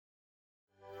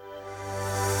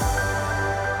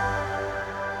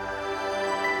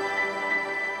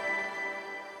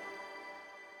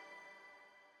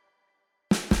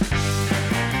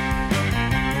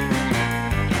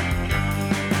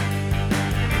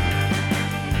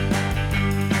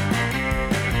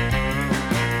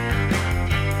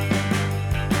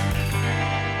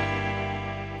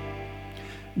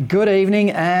Good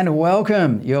evening and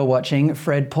welcome. You're watching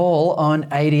Fred Paul on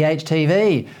ADH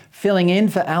TV, filling in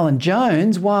for Alan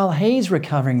Jones while he's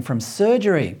recovering from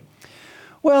surgery.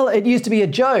 Well, it used to be a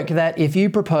joke that if you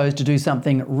proposed to do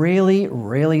something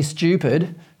really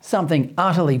stupid, something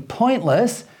utterly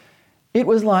pointless, it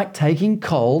was like taking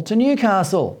coal to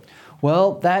Newcastle.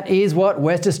 Well, that is what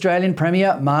West Australian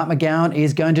Premier Mark McGowan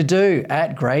is going to do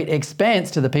at great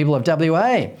expense to the people of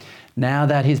WA. Now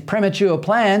that his premature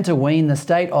plan to wean the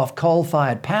state off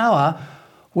coal-fired power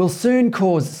will soon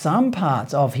cause some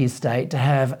parts of his state to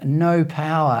have no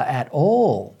power at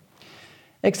all.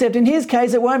 Except in his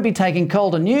case, it won't be taking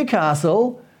coal to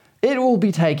Newcastle, it will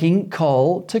be taking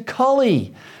coal to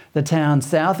Collie, the town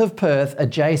south of Perth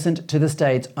adjacent to the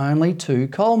state's only two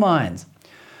coal mines.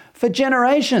 For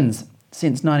generations,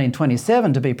 since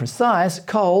 1927 to be precise,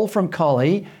 coal from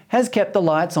Collie has kept the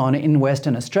lights on in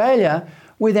Western Australia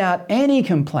without any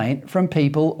complaint from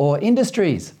people or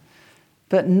industries.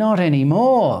 But not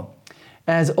anymore.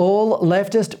 As all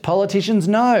leftist politicians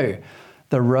know,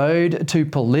 the road to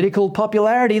political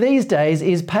popularity these days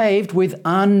is paved with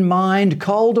unmined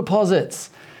coal deposits.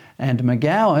 And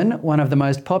McGowan, one of the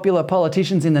most popular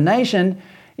politicians in the nation,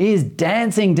 is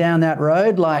dancing down that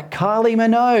road like Kylie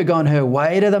Minogue on her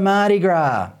way to the Mardi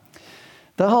Gras.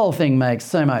 The whole thing makes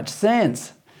so much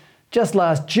sense. Just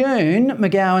last June,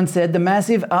 McGowan said the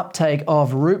massive uptake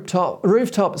of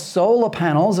rooftop solar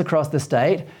panels across the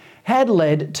state had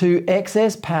led to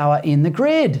excess power in the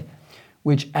grid,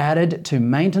 which added to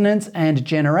maintenance and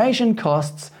generation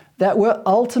costs that were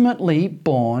ultimately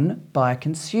borne by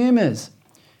consumers.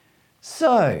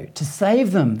 So, to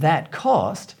save them that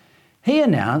cost, he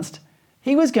announced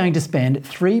he was going to spend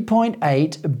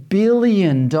 $3.8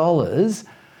 billion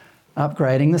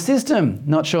upgrading the system.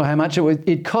 Not sure how much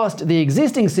it cost the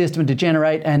existing system to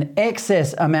generate an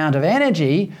excess amount of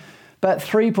energy, but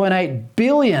 $3.8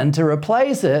 billion to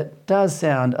replace it does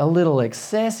sound a little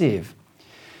excessive.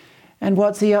 And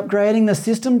what's he upgrading the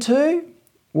system to?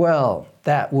 Well,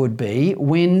 that would be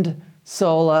wind,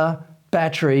 solar,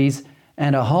 batteries,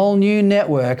 and a whole new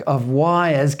network of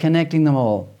wires connecting them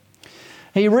all.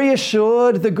 He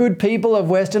reassured the good people of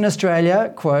Western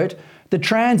Australia, quote, "The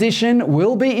transition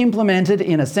will be implemented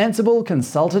in a sensible,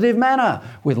 consultative manner,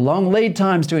 with long lead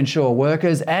times to ensure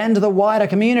workers and the wider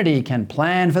community can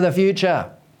plan for the future."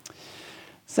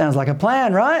 Sounds like a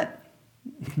plan, right?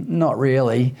 Not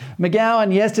really.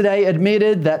 McGowan yesterday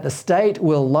admitted that the state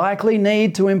will likely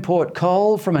need to import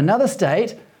coal from another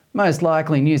state, most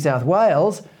likely New South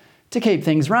Wales, to keep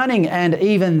things running, and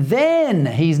even then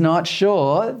he's not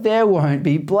sure there won't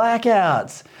be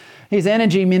blackouts. His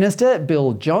Energy Minister,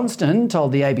 Bill Johnston,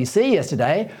 told the ABC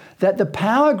yesterday that the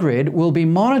power grid will be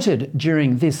monitored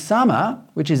during this summer,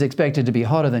 which is expected to be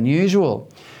hotter than usual.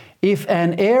 If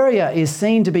an area is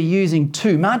seen to be using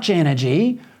too much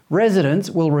energy, residents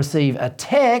will receive a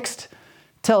text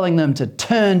telling them to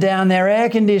turn down their air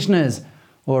conditioners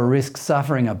or risk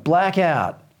suffering a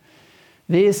blackout.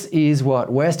 This is what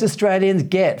West Australians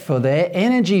get for their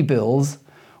energy bills,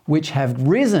 which have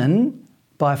risen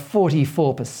by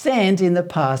 44% in the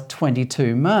past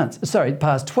 12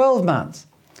 months.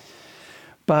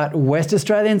 But West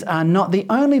Australians are not the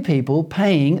only people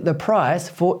paying the price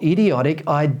for idiotic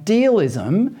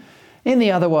idealism in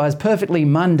the otherwise perfectly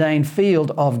mundane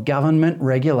field of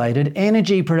government-regulated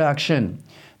energy production.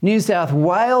 New South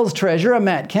Wales Treasurer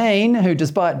Matt Keane, who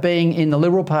despite being in the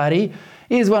Liberal Party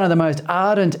is one of the most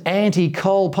ardent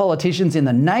anti-coal politicians in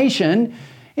the nation,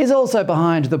 is also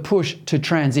behind the push to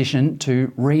transition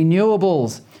to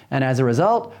renewables. And as a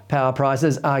result, power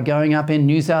prices are going up in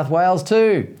New South Wales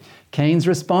too. Keane's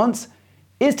response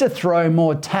is to throw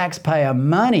more taxpayer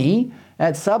money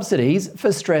at subsidies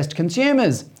for stressed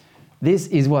consumers. This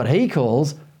is what he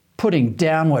calls putting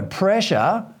downward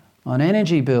pressure on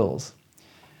energy bills.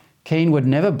 Keane would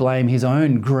never blame his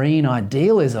own green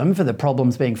idealism for the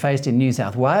problems being faced in New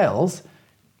South Wales.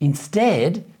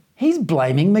 Instead, he's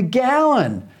blaming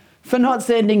McGowan for not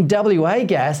sending WA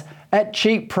gas at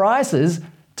cheap prices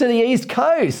to the East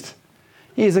Coast.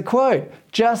 Here's a quote: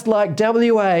 "Just like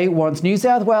WA wants New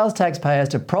South Wales taxpayers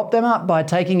to prop them up by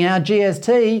taking our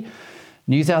GST,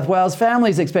 New South Wales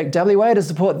families expect WA to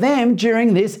support them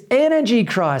during this energy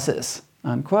crisis."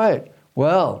 Unquote.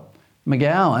 Well,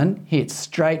 McGowan hits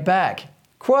straight back.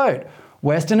 Quote,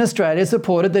 "Western Australia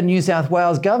supported the New South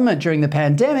Wales government during the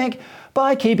pandemic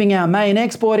by keeping our main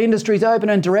export industries open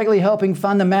and directly helping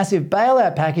fund the massive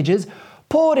bailout packages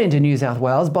poured into New South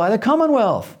Wales by the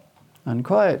Commonwealth."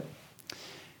 Unquote.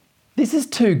 This is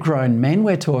two grown men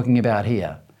we're talking about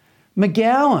here.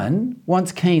 McGowan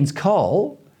wants Keane's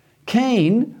coal,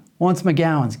 Keane wants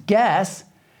McGowan's gas,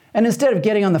 And instead of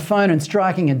getting on the phone and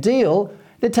striking a deal,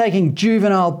 they're taking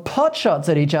juvenile potshots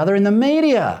at each other in the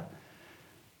media.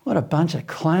 What a bunch of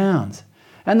clowns.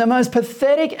 And the most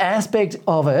pathetic aspect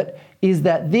of it is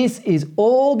that this is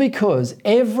all because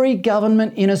every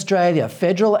government in Australia,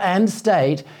 federal and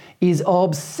state, is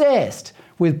obsessed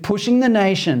with pushing the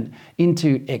nation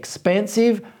into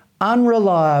expensive,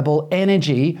 unreliable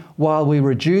energy while we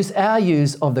reduce our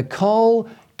use of the coal,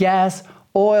 gas,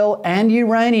 oil and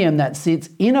uranium that sits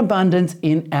in abundance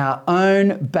in our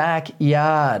own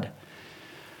backyard.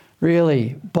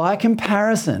 Really, by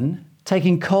comparison,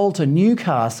 taking coal to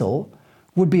Newcastle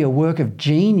would be a work of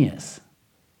genius.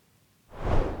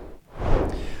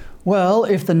 Well,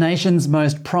 if the nation's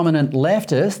most prominent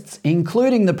leftists,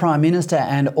 including the Prime Minister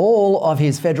and all of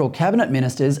his federal cabinet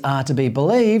ministers, are to be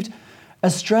believed,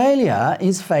 Australia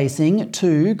is facing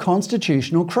two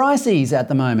constitutional crises at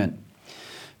the moment.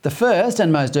 The first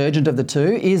and most urgent of the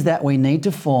two is that we need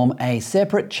to form a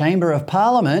separate chamber of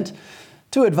parliament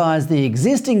to advise the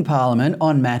existing parliament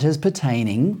on matters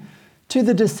pertaining to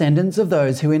the descendants of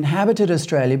those who inhabited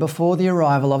Australia before the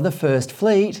arrival of the First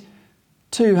Fleet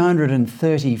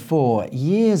 234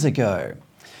 years ago.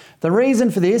 The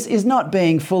reason for this is not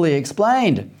being fully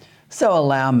explained, so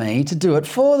allow me to do it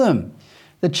for them.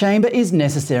 The chamber is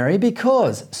necessary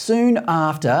because soon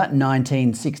after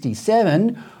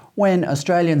 1967, when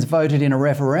Australians voted in a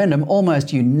referendum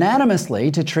almost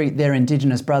unanimously to treat their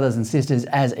Indigenous brothers and sisters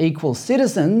as equal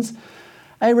citizens,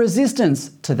 a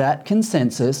resistance to that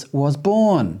consensus was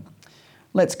born.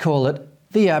 Let's call it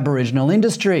the Aboriginal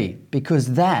industry,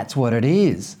 because that's what it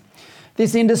is.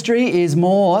 This industry is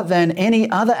more than any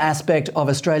other aspect of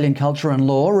Australian culture and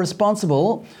law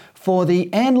responsible for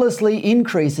the endlessly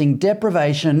increasing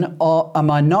deprivation a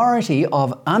minority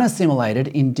of unassimilated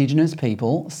Indigenous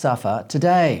people suffer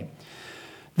today.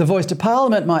 The voice to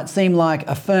Parliament might seem like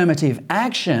affirmative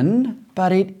action,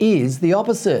 but it is the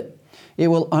opposite. It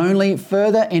will only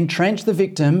further entrench the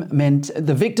victim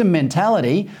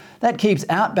mentality that keeps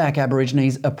outback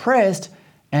Aborigines oppressed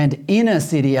and inner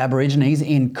city Aborigines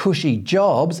in cushy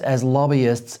jobs as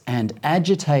lobbyists and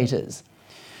agitators.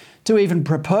 To even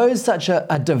propose such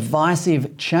a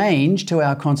divisive change to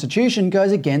our constitution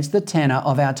goes against the tenor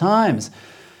of our times.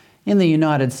 In the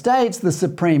United States, the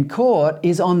Supreme Court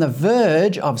is on the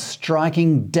verge of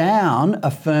striking down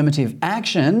affirmative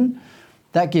action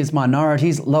that gives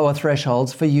minorities lower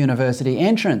thresholds for university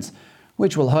entrance,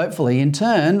 which will hopefully in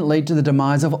turn lead to the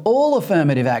demise of all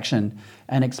affirmative action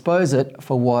and expose it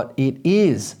for what it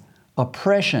is: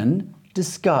 oppression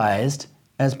disguised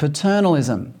as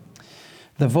paternalism.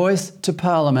 The voice to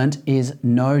Parliament is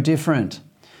no different.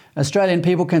 Australian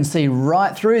people can see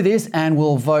right through this and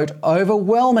will vote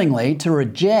overwhelmingly to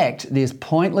reject this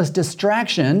pointless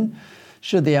distraction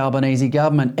should the Albanese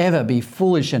government ever be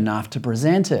foolish enough to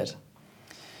present it.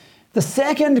 The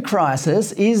second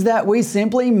crisis is that we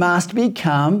simply must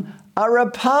become a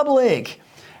republic.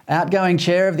 Outgoing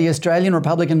chair of the Australian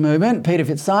Republican movement, Peter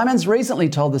Fitzsimons, recently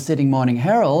told the sitting Morning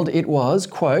Herald it was,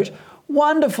 quote,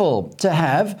 wonderful to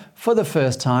have, for the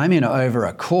first time in over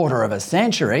a quarter of a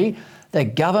century, the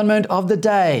government of the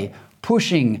day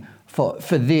pushing for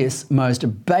this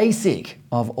most basic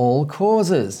of all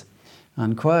causes,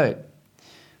 unquote.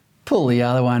 Pull the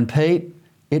other one, Pete.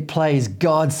 It plays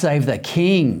God Save the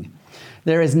King.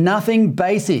 There is nothing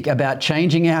basic about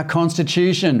changing our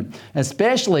constitution,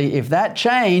 especially if that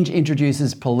change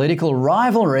introduces political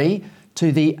rivalry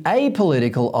to the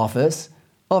apolitical office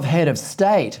of head of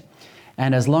state.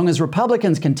 And as long as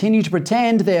Republicans continue to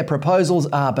pretend their proposals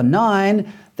are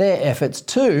benign, their efforts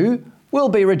too will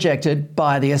be rejected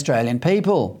by the Australian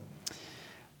people.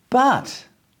 But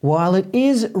while it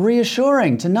is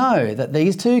reassuring to know that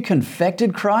these two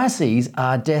confected crises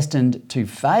are destined to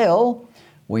fail,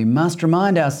 we must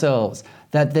remind ourselves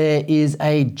that there is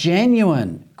a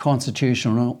genuine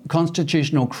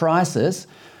constitutional crisis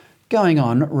going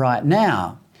on right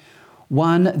now.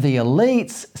 One the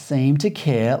elites seem to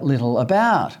care little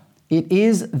about. It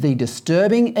is the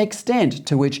disturbing extent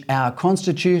to which our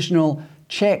constitutional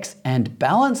checks and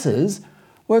balances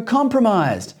were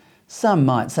compromised, some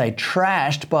might say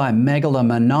trashed by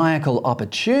megalomaniacal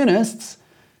opportunists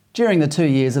during the 2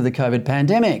 years of the COVID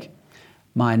pandemic.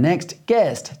 My next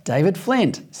guest, David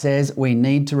Flint, says we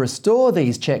need to restore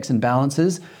these checks and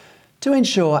balances to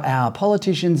ensure our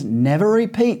politicians never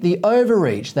repeat the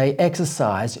overreach they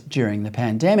exercised during the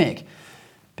pandemic.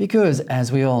 Because,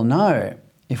 as we all know,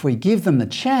 if we give them the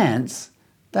chance,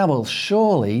 they will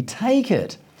surely take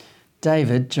it.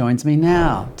 David joins me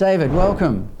now. David,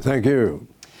 welcome. Thank you.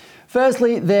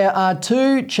 Firstly, there are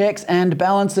two checks and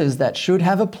balances that should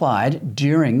have applied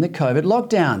during the COVID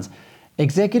lockdowns.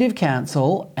 Executive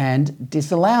Council and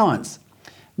disallowance.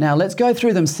 Now let's go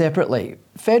through them separately.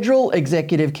 Federal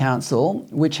Executive Council,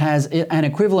 which has an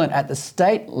equivalent at the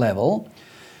state level,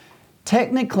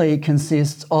 technically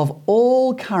consists of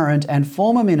all current and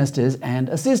former ministers and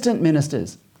assistant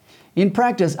ministers. In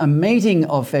practice, a meeting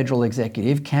of federal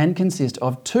executive can consist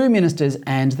of 2 ministers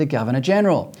and the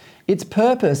Governor-General. Its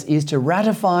purpose is to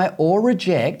ratify or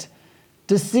reject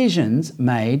decisions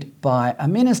made by a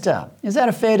minister. Is that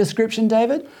a fair description,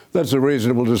 David? That's a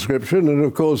reasonable description, and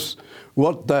of course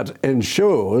what that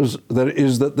ensures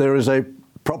is that there is a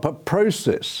proper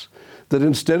process, that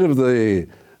instead of the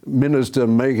minister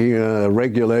making a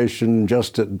regulation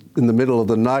just in the middle of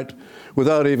the night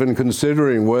without even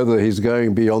considering whether he's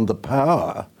going beyond the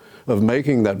power of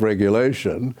making that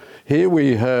regulation, here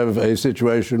we have a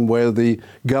situation where the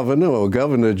governor or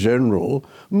governor-general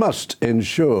must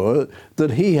ensure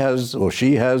that he has or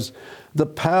she has the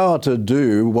power to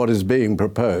do what is being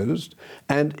proposed,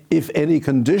 and if any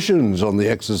conditions on the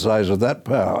exercise of that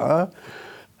power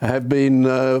have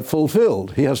been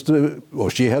fulfilled, he has to or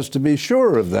she has to be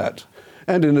sure of that.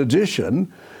 And in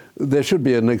addition, there should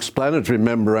be an explanatory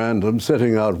memorandum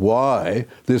setting out why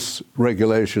this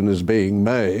regulation is being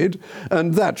made,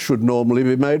 and that should normally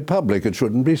be made public. It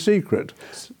shouldn't be secret.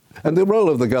 And the role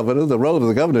of the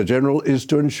Governor-General is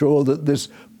to ensure that this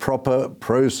proper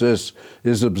process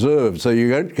is observed. So you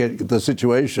don't get the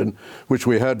situation which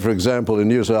we had, for example, in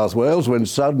New South Wales, when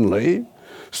suddenly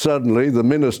the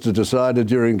minister decided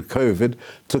during COVID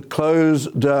to close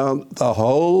down the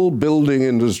whole building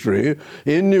industry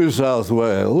in New South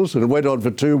Wales, and it went on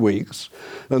for 2 weeks.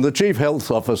 And the Chief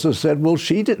Health Officer said, well,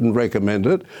 she didn't recommend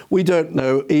it. We don't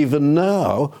know even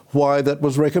now why that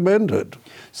was recommended.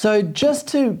 So just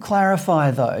to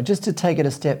clarify, though, just to take it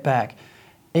a step back,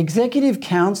 Executive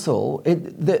Council,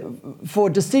 for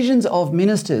decisions of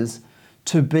ministers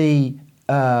to be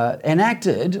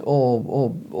enacted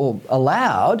or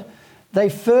allowed, they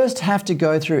first have to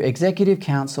go through Executive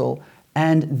Council,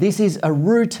 and this is a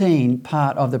routine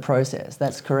part of the process.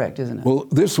 That's correct, isn't it? Well,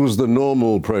 this was the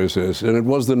normal process, and it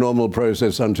was the normal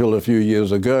process until a few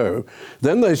years ago.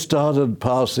 Then they started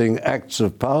passing Acts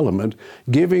of Parliament,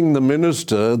 giving the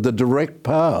minister the direct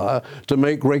power to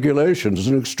make regulations. It's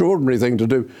an extraordinary thing to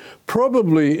do,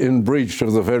 probably in breach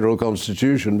of the federal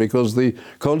constitution, because the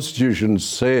constitution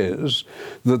says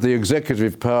that the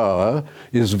executive power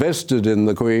is vested in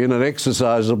the Queen and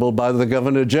exercisable by the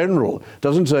Governor-General. It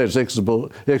doesn't say it's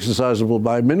exercisable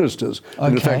by ministers. Okay,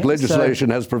 and in fact, legislation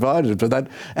has provided for that,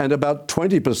 and about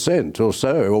 20% or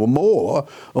so, or more,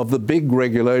 of the big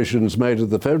regulations made at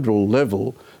the federal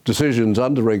level, decisions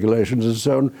under regulations and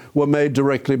so on, were made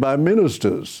directly by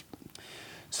ministers.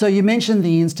 So you mentioned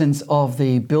the instance of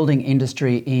the building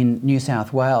industry in New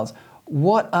South Wales.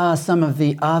 What are some of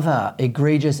the other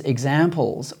egregious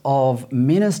examples of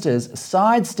ministers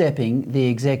sidestepping the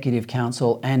Executive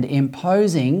Council and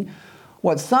imposing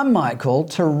what some might call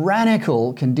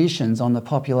tyrannical conditions on the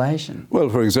population? Well,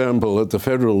 for example, at the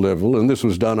federal level, and this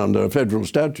was done under a federal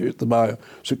statute, the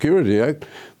Biosecurity Act,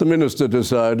 the minister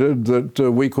decided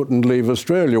that we couldn't leave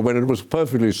Australia when it was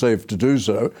perfectly safe to do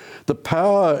so. The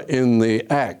power in the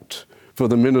Act for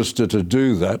the minister to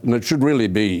do that, and it should really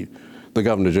be the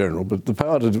Governor-General, but the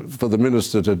power for the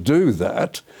minister to do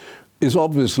that is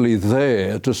obviously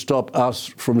there to stop us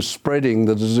from spreading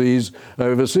the disease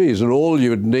overseas. And all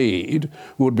you'd need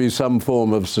would be some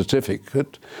form of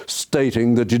certificate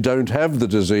stating that you don't have the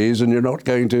disease and you're not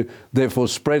going to therefore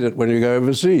spread it when you go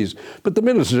overseas. But the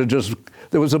minister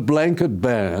there was a blanket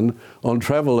ban on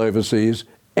travel overseas,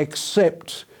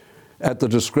 except at the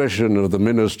discretion of the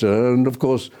minister, and of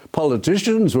course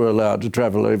politicians were allowed to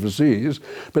travel overseas.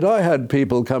 But I had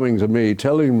people coming to me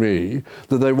telling me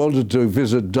that they wanted to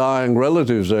visit dying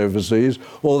relatives overseas,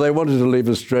 or they wanted to leave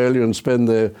Australia and spend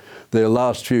their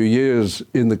last few years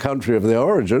in the country of their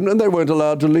origin, and they weren't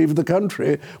allowed to leave the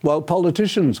country while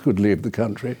politicians could leave the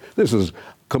country. This is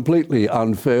completely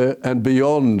unfair and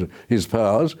beyond his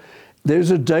powers. There's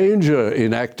a danger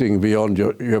in acting beyond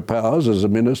your powers as a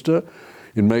minister,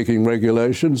 in making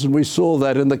regulations, and we saw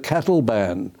that in the cattle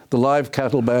ban, the live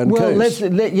cattle ban case.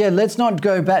 Well, let's not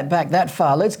go back that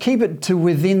far. Let's keep it to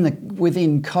within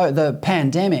the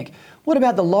pandemic. What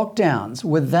about the lockdowns?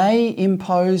 Were they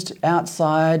imposed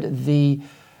outside the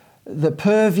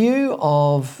purview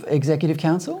of Executive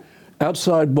Council?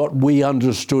 Outside what we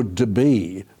understood to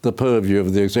be the purview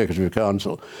of the Executive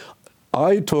Council.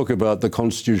 I talk about the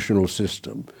constitutional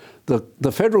system.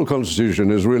 The federal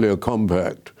constitution is really a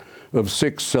compact of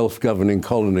 6 self-governing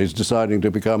colonies deciding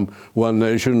to become one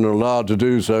nation and allowed to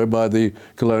do so by the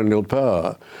colonial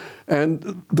power.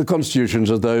 And the constitutions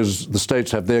of those, the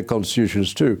states have their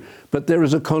constitutions too. But there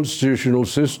is a constitutional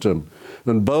system.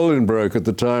 And Bolingbroke, at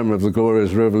the time of the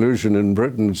Glorious Revolution in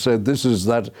Britain, said this is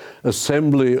that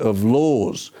assembly of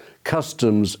laws,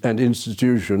 customs and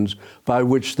institutions by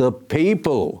which the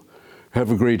people have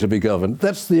agreed to be governed.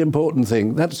 That's the important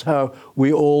thing. That's how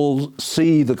we all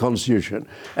see the Constitution.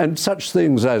 And such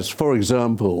things as, for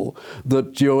example,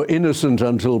 that you're innocent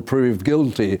until proved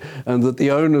guilty and that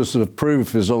the onus of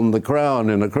proof is on the Crown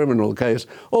in a criminal case,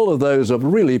 all of those are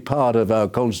really part of our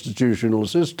constitutional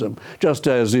system, just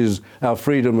as is our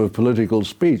freedom of political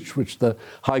speech, which the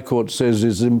High Court says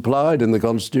is implied in the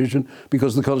Constitution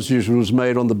because the Constitution was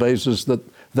made on the basis that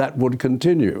that would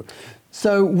continue.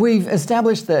 So we've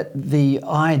established that the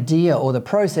idea or the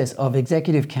process of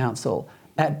Executive Council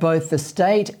at both the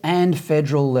state and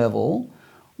federal level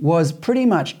was pretty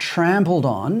much trampled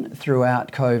on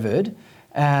throughout COVID.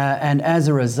 And as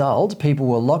a result, people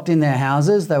were locked in their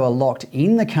houses, they were locked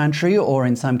in the country, or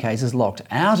in some cases locked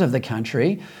out of the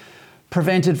country,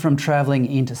 prevented from travelling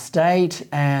interstate,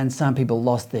 and some people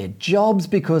lost their jobs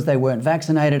because they weren't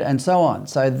vaccinated and so on.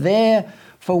 So there,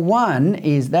 for one,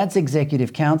 that's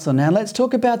Executive Council. Now let's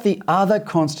talk about the other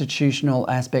constitutional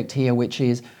aspect here, which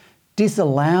is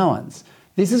disallowance.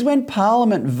 This is when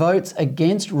Parliament votes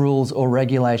against rules or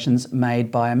regulations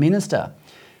made by a minister.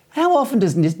 How often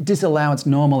does disallowance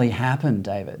normally happen,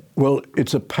 David? Well,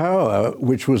 it's a power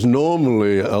which was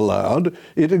normally allowed.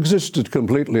 It existed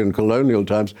completely in colonial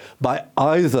times by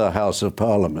either House of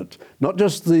Parliament. Not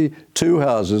just the two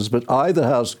houses, but either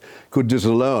house could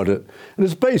disallow it. And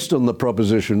it's based on the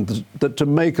proposition that to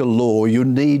make a law, you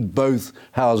need both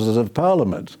houses of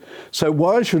Parliament. So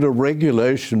why should a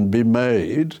regulation be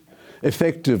made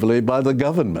effectively by the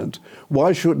government?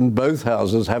 Why shouldn't both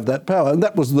houses have that power? And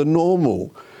that was the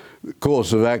normal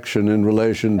course of action in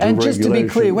relation to regulations. And just to be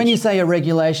clear, when you say a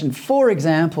regulation, for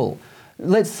example,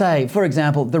 let's say, for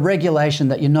example, the regulation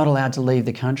that you're not allowed to leave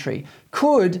the country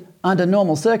could, under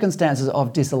normal circumstances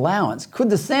of disallowance, could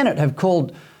the Senate have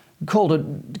called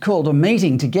a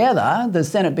meeting together, the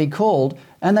Senate be called,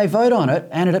 and they vote on it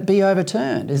and it be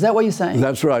overturned? Is that what you're saying?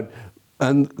 That's right.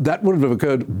 And that wouldn't have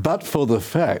occurred but for the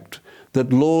fact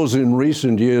that laws in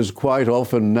recent years quite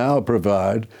often now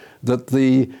provide that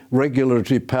the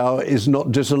regulatory power is not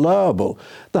disallowable.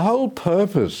 The whole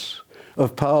purpose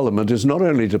of Parliament is not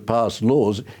only to pass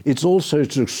laws, it's also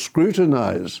to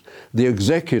scrutinise the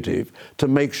executive to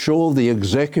make sure the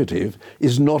executive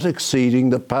is not exceeding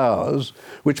the powers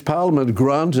which Parliament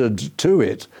granted to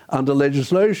it under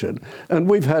legislation. And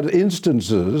we've had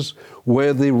instances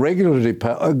where the regulatory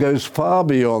power goes far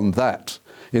beyond that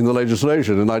in the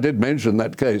legislation. And I did mention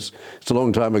that case. It's a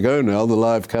long time ago now, the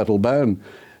live cattle ban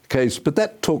case, but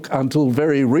that took until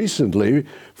very recently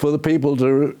for the people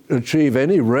to achieve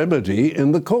any remedy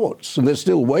in the courts. And they're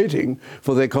still waiting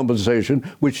for their compensation,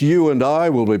 which you and I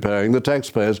will be paying, the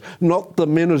taxpayers, not the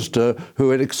minister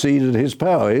who had exceeded his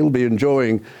power. He'll be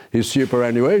enjoying his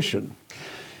superannuation.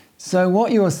 So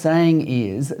what you're saying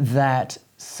is that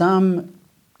some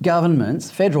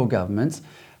governments, federal governments,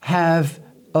 have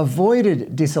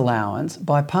avoided disallowance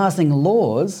by passing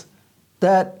laws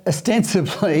that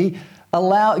ostensibly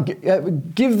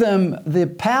give them the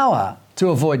power to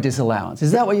avoid disallowance.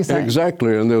 Is that what you're saying?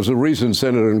 Exactly. And there was a recent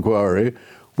Senate inquiry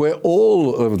where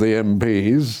all of the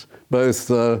MPs, both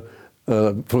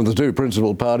from the two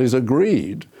principal parties,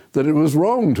 agreed that it was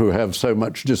wrong to have so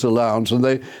much disallowance. And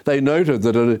they noted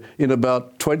that in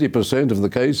about 20% of the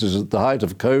cases at the height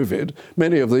of COVID,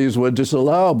 many of these were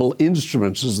disallowable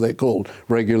instruments, as they're called,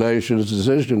 regulations,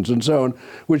 decisions, and so on,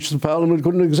 which the Parliament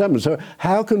couldn't examine. So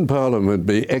how can Parliament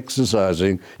be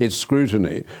exercising its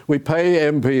scrutiny? We pay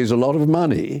MPs a lot of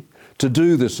money to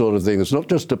do this sort of thing. It's not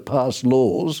just to pass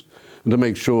laws and to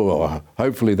make sure, or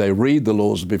hopefully they read the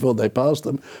laws before they pass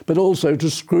them, but also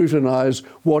to scrutinise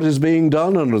what is being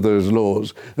done under those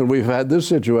laws. And we've had this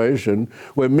situation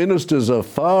where ministers are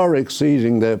far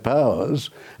exceeding their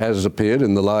powers, as appeared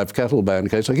in the live cattle ban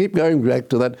case. I keep going back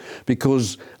to that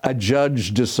because a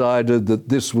judge decided that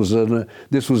this was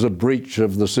a breach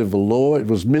of the civil law. It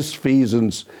was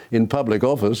misfeasance in public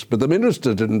office, but the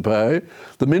minister didn't pay.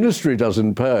 The ministry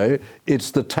doesn't pay. It's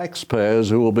the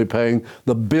taxpayers who will be paying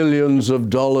the billions of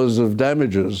dollars of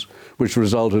damages which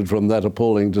resulted from that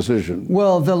appalling decision.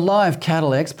 Well, the live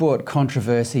cattle export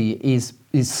controversy is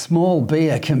small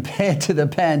beer compared to the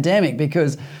pandemic,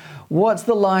 because what's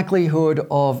the likelihood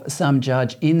of some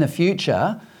judge in the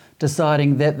future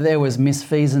deciding that there was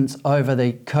misfeasance over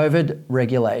the COVID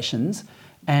regulations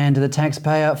and the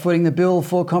taxpayer footing the bill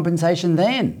for compensation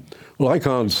then? Well, I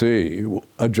can't see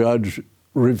a judge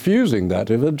refusing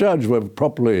that. If a judge were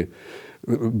properly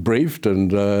briefed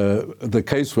and the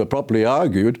case were properly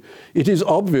argued, it is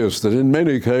obvious that in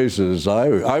many cases,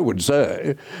 I would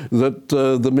say, that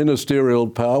the ministerial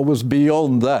power was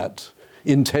beyond that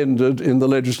intended in the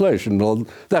legislation. Well,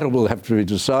 that will have to be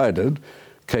decided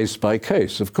case by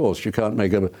case. Of course, you can't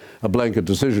make a blanket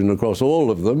decision across all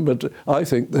of them, but I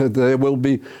think that there will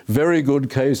be very good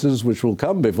cases which will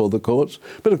come before the courts.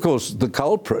 But of course, the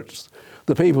culprits,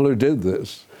 the people who did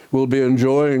this, will be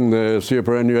enjoying their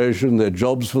superannuation, their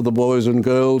jobs for the boys and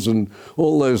girls, and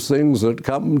all those things that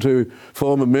come to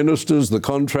former ministers, the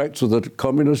contracts of the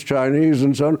communist Chinese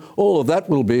and so on. All of that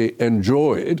will be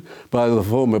enjoyed by the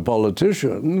former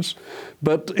politicians,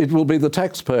 but it will be the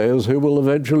taxpayers who will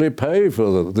eventually pay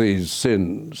for these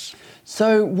sins.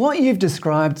 So what you've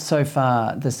described so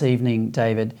far this evening,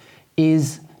 David,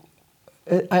 is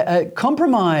a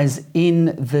compromise in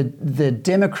the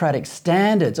democratic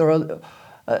standards, or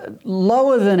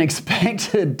lower than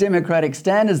expected democratic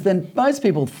standards than most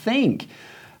people think.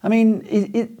 I mean,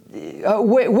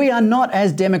 we are not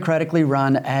as democratically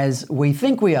run as we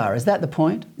think we are. Is that the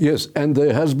point? Yes, and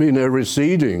there has been a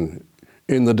receding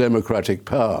in the democratic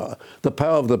power, the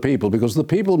power of the people, because the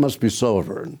people must be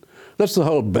sovereign. That's the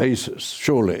whole basis,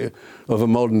 surely, of a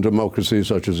modern democracy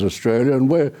such as Australia, and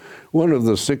we're one of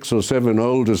the 6 or 7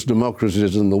 oldest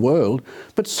democracies in the world.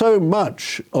 But so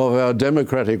much of our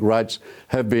democratic rights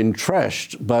have been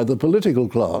trashed by the political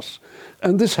class,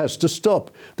 and this has to stop.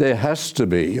 There has to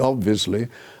be, obviously,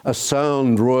 a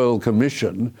sound royal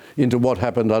commission into what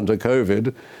happened under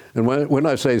COVID. And when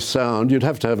I say sound, you'd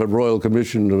have to have a royal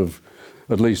commission of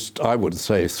at least, I would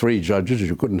say, 3 judges.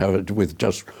 You couldn't have it with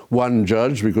just one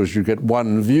judge because you get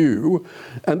one view.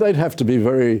 And they'd have to be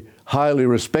very highly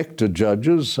respected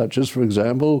judges, such as, for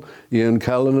example, Ian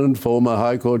Callanan, former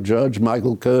High Court judge,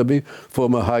 Michael Kirby,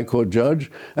 former High Court judge,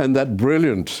 and that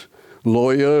brilliant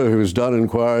lawyer who's done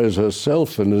inquiries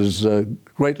herself and is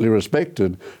greatly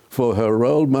respected for her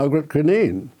role, Margaret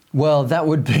Cunneen. Well, that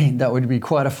would be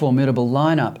quite a formidable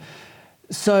lineup.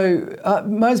 So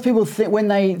most people, when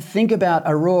they think about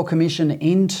a Royal Commission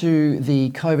into the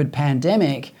COVID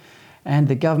pandemic and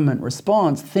the government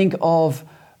response, think of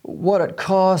what it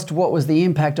cost, what was the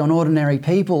impact on ordinary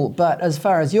people. But as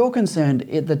far as you're concerned,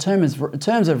 the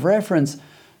terms of reference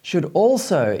should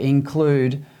also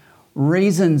include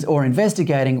reasons or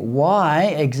investigating why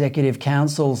executive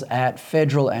councils at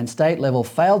federal and state level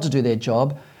failed to do their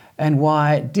job and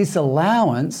why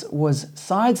disallowance was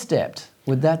sidestepped.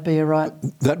 Would that be right?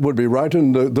 That would be right,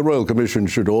 and the Royal Commission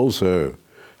should also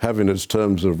have in its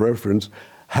terms of reference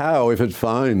how, if it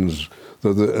finds,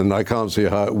 and I can't see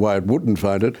why it wouldn't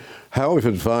find it, how if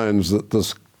it finds that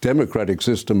the democratic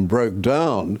system broke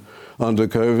down under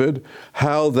COVID,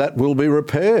 how that will be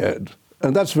repaired.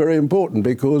 And that's very important,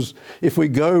 because if we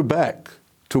go back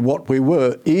to what we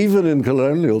were, even in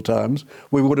colonial times,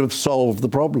 we would have solved the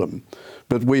problem.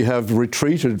 But we have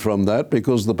retreated from that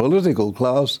because the political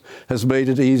class has made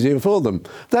it easier for them.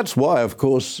 That's why, of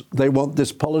course, they want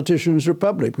this politicians'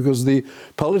 republic, because the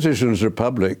politicians'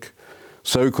 republic,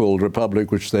 so-called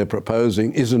republic which they're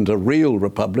proposing, isn't a real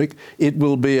republic. It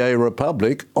will be a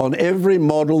republic on every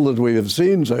model that we have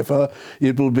seen so far.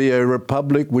 It will be a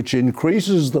republic which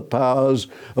increases the powers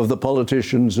of the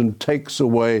politicians and takes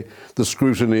away the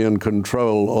scrutiny and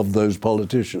control of those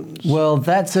politicians. Well,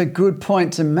 that's a good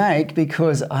point to make,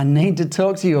 because I need to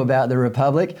talk to you about the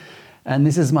republic. And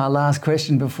this is my last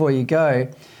question before you go.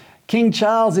 King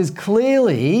Charles is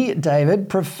clearly, David,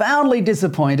 profoundly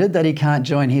disappointed that he can't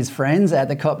join his friends at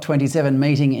the COP27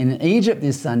 meeting in Egypt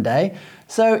this Sunday.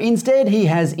 So instead, he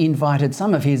has invited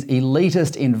some of his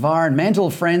elitist environmental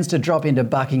friends to drop into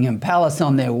Buckingham Palace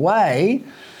on their way.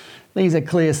 These are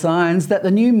clear signs that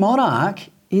the new monarch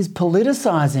is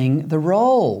politicising the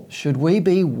role. Should we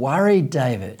be worried,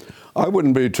 David? I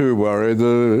wouldn't be too worried.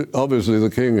 Obviously, the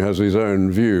king has his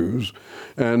own views,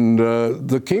 and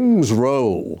the king's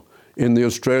role in the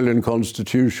Australian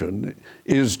Constitution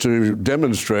is to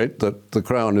demonstrate that the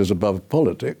Crown is above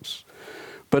politics.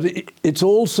 But it's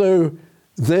also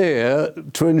there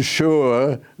to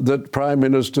ensure that Prime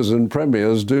Ministers and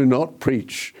Premiers do not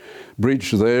breach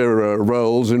their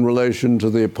roles in relation to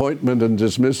the appointment and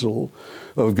dismissal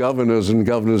of governors and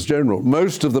governors-general.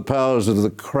 Most of the powers of the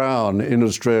Crown in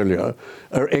Australia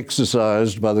are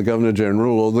exercised by the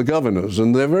Governor-General or the governors,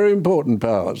 and they're very important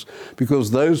powers,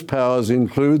 because those powers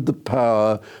include the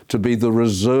power to be the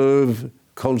reserve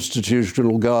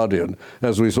constitutional guardian,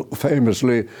 as we saw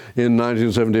famously in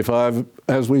 1975,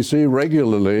 as we see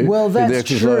regularly in the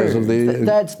exercise of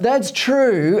the... That's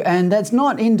true, and that's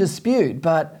not in dispute,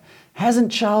 but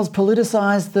hasn't Charles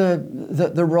politicised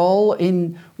the role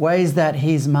in ways that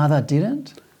his mother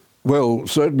didn't? Well,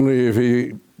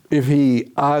 certainly if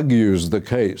he argues the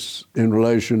case in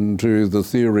relation to the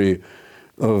theory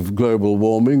of global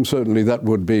warming, certainly that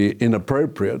would be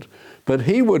inappropriate. But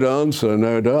he would answer,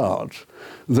 no doubt,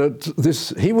 that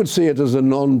he would see it as a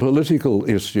non-political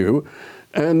issue,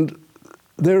 and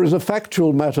there is a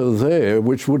factual matter there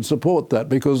which would support that,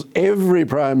 because every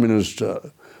prime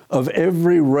minister of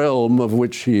every realm of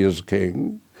which he is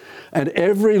king, and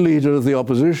every leader of the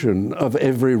opposition of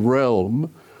every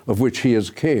realm of which he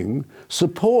is king,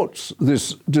 supports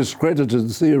this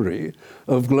discredited theory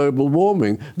of global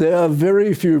warming. There are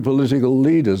very few political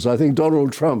leaders, I think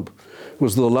Donald Trump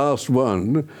was the last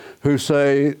one, who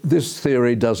say this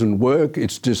theory doesn't work,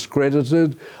 it's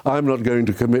discredited, I'm not going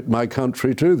to commit my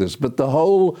country to this. But the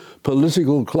whole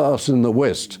political class in the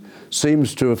West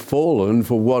seems to have fallen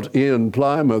for what Ian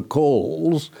Plimer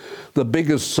calls the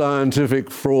biggest scientific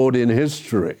fraud in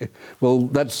history. Well,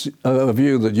 that's a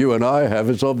view that you and I have.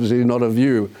 It's obviously not a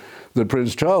view that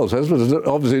Prince Charles has, but it's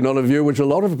obviously not a view which a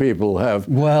lot of people have.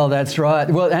 Well, that's right.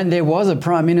 Well, and there was a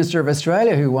Prime Minister of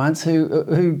Australia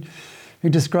who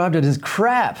described it as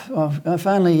crap. Oh, if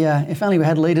only we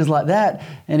had leaders like that.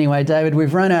 Anyway, David,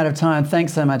 we've run out of time.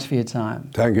 Thanks so much for your time.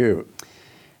 Thank you.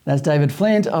 That's David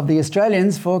Flint of the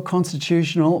Australians for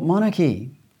Constitutional Monarchy.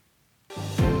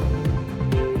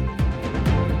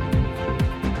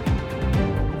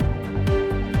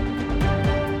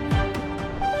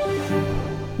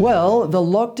 Well, the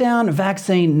lockdown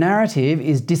vaccine narrative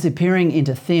is disappearing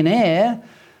into thin air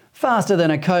faster than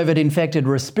a COVID-infected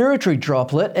respiratory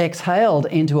droplet exhaled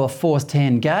into a force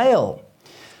 10 gale.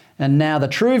 And now the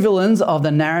true villains of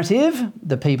the narrative,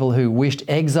 the people who wished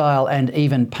exile and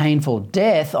even painful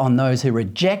death on those who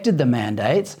rejected the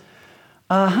mandates,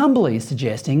 are humbly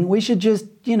suggesting we should just,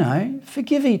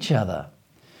 forgive each other.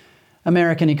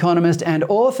 American economist and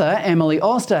author Emily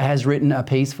Oster has written a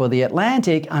piece for The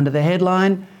Atlantic under the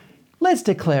headline, "Let's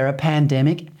declare a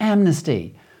pandemic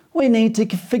amnesty. We need to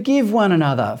forgive one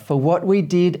another for what we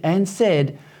did and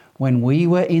said when we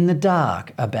were in the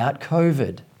dark about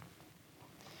COVID."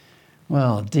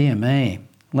 Well, dear me.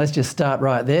 Let's just start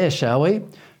right there, shall we?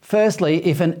 Firstly,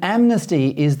 if an amnesty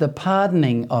is the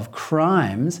pardoning of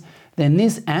crimes, then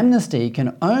this amnesty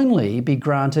can only be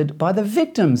granted by the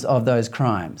victims of those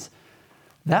crimes.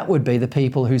 That would be the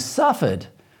people who suffered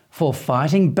for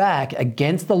fighting back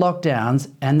against the lockdowns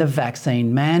and the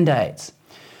vaccine mandates.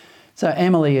 So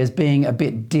Emily is being a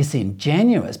bit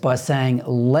disingenuous by saying,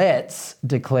 let's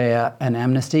declare an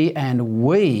amnesty and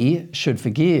we should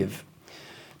forgive.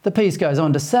 The piece goes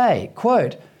on to say,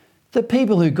 quote, "The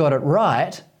people who got it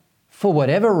right, for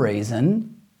whatever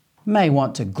reason, may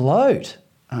want to gloat,"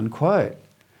 unquote.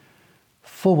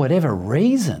 For whatever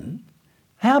reason?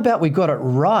 How about we got it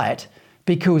right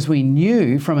because we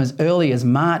knew from as early as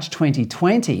March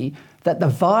 2020 that the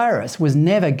virus was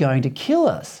never going to kill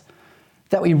us,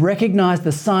 that we recognised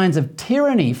the signs of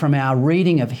tyranny from our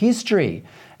reading of history,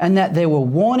 and that there were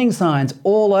warning signs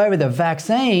all over the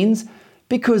vaccines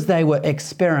because they were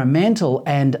experimental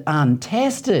and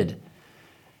untested.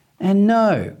 And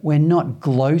no, we're not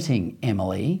gloating,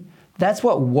 Emily. That's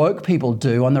what woke people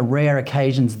do on the rare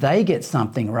occasions they get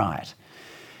something right.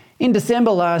 In December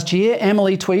last year,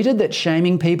 Emily tweeted that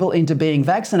shaming people into being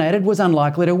vaccinated was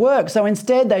unlikely to work, so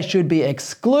instead they should be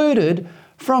excluded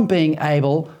from being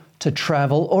able to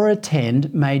travel or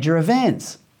attend major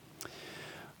events.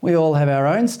 We all have our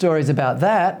own stories about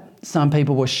that. Some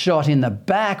people were shot in the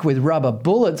back with rubber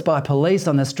bullets by police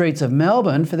on the streets of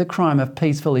Melbourne for the crime of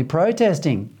peacefully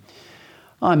protesting.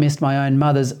 I missed my own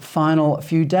mother's final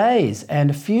few days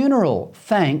and funeral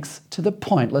thanks to the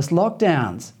pointless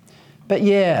lockdowns. But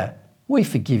yeah, we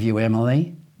forgive you,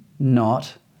 Emily.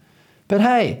 Not. But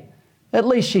hey, at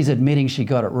least she's admitting she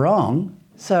got it wrong,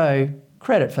 so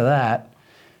credit for that.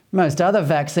 Most other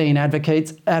vaccine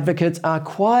advocates are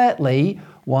quietly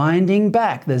winding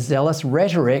back the zealous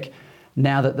rhetoric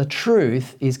now that the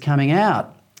truth is coming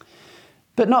out.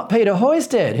 But not Peter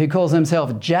Hoysted, who calls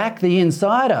himself Jack the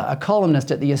Insider, a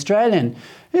columnist at The Australian,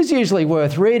 who's usually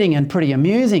worth reading and pretty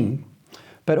amusing.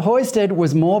 But Hoysted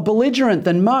was more belligerent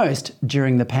than most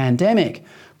during the pandemic,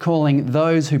 calling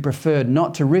those who preferred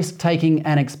not to risk taking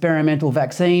an experimental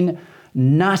vaccine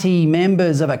nutty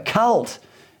members of a cult,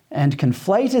 and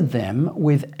conflated them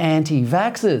with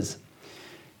anti-vaxxers.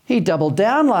 He doubled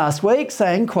down last week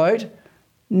saying, quote,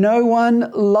 "No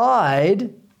one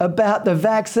lied about the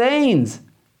vaccines,"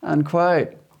 unquote.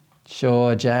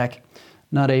 Sure, Jack.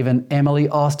 Not even Emily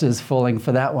Oster's falling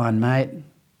for that one, mate.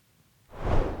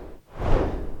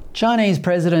 Chinese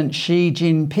President Xi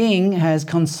Jinping has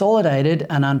consolidated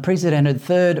an unprecedented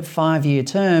third 5-year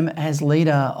term as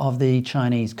leader of the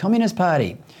Chinese Communist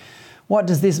Party. What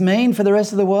does this mean for the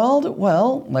rest of the world?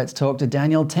 Well, let's talk to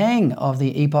Daniel Teng of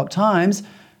the Epoch Times,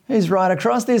 who's right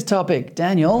across this topic.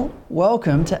 Daniel,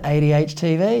 welcome to ADH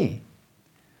TV.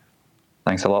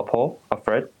 Thanks a lot, Paul.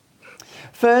 Fred.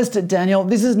 First, Daniel,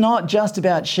 this is not just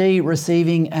about Xi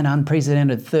receiving an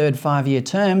unprecedented third five-year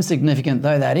term, significant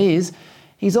though that is.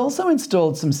 He's also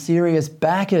installed some serious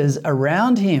backers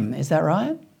around him. Is that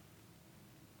right?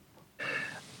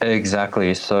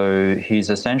 Exactly. So he's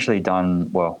essentially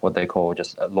done, well, what they call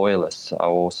just loyalists are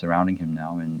all surrounding him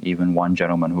now. And even one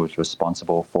gentleman who was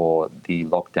responsible for the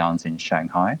lockdowns in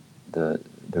Shanghai, the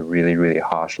really, really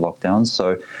harsh lockdowns.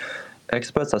 So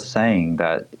experts are saying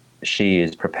that Xi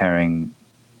is preparing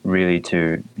really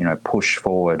to, push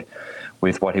forward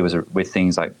with what he was, with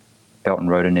things like Belt and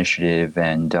Road Initiative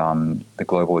and the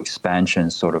global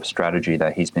expansion sort of strategy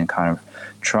that he's been kind of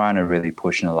trying to really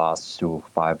push in the last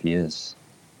 5 years.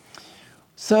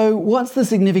 So what's the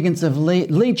significance of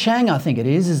Li Chang, I think it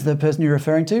is the person you're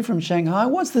referring to from Shanghai.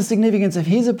 What's the significance of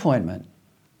his appointment?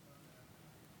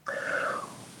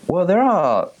 Well, there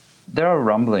are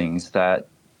rumblings that,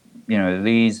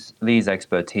 Li's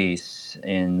expertise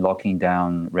in locking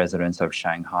down residents of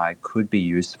Shanghai could be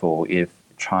useful if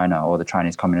China or the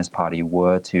Chinese Communist Party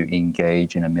were to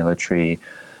engage in a military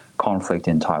conflict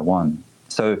in Taiwan.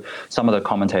 So some of the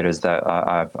commentators that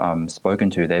I've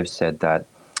spoken to, they've said that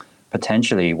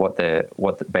potentially what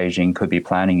Beijing could be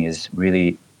planning is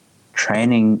really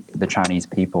training the Chinese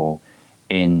people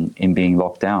in being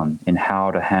locked down, in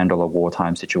how to handle a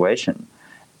wartime situation.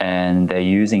 And they're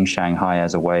using Shanghai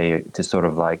as a way to sort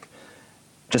of like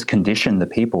just condition the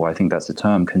people, I think that's the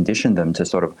term, condition them to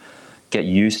sort of get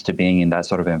used to being in that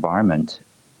sort of environment.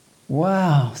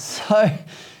 Wow.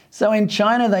 So in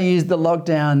China, they use the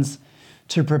lockdowns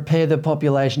to prepare the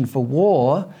population for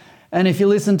war. And if you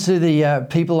listen to the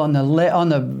people on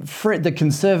the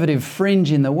conservative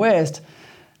fringe in the West,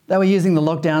 they were using the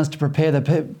lockdowns to prepare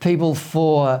the people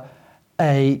for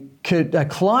a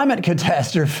climate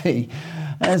catastrophe.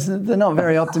 As they're not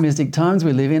very optimistic times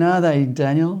we live in, are they,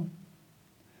 Daniel?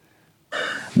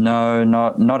 No,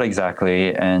 not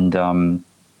exactly. And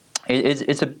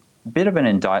it's a bit of an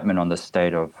indictment on the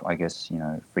state of, I guess,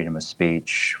 freedom of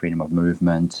speech, freedom of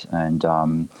movement,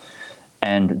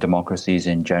 and democracies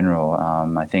in general.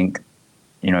 I think,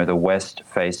 the West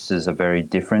faces a very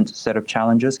different set of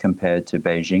challenges compared to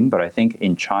Beijing. But I think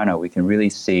in China, we can really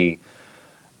see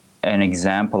an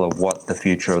example of what the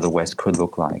future of the West could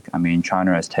look like. I mean,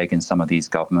 China has taken some of these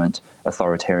government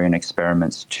authoritarian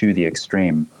experiments to the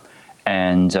extreme.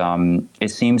 And it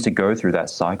seems to go through that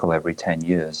cycle every 10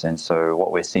 years. And so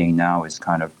what we're seeing now is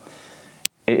kind of,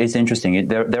 it's interesting.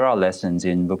 There are lessons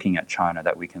in looking at China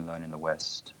that we can learn in the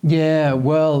West. Yeah,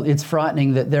 well, it's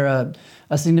frightening that there are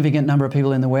a significant number of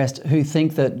people in the West who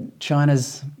think that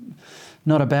China's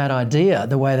not a bad idea,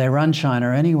 the way they run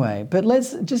China anyway. But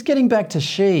getting back to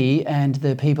Xi and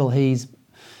the people he's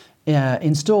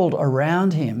installed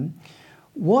around him,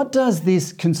 what does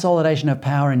this consolidation of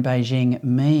power in Beijing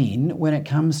mean when it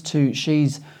comes to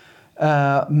Xi's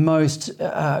most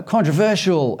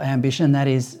controversial ambition, that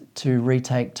is to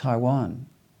retake Taiwan?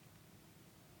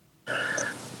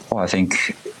 Well, I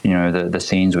think, the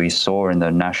scenes we saw in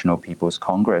the National People's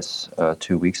Congress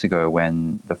 2 weeks ago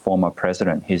when the former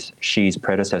president, Xi's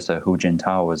predecessor, Hu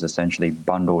Jintao, was essentially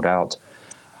bundled out,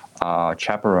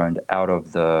 chaperoned out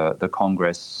of the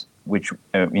Congress, which,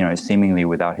 seemingly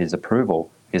without his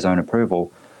own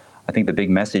approval. I think the big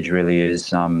message really is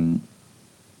to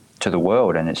the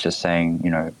world, and it's just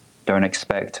saying, don't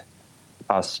expect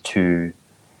us to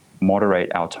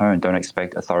moderate our tone. Don't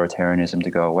expect authoritarianism to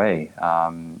go away.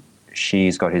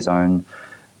 Xi's got his own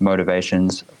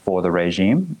motivations for the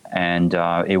regime, and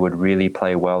it would really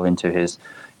play well into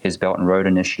his Belt and Road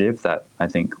Initiative that I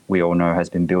think we all know has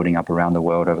been building up around the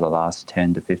world over the last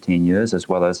 10 to 15 years, as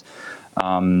well as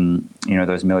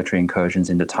those military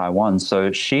incursions into Taiwan.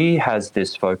 So Xi has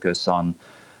this focus on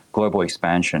global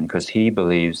expansion because he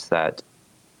believes that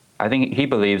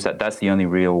that's the only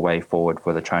real way forward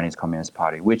for the Chinese Communist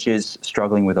Party, which is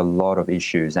struggling with a lot of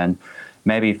issues. And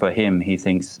maybe for him, he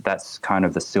thinks that's kind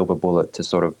of the silver bullet to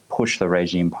sort of push the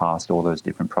regime past all those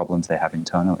different problems they have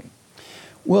internally.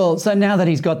 Well, so now that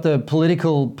he's got the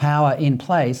political power in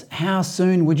place, how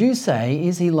soon would you say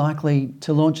is he likely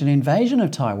to launch an invasion of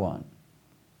Taiwan?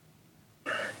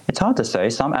 It's hard to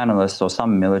say. Some analysts or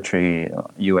some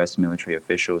US military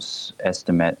officials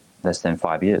estimate less than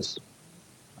 5 years.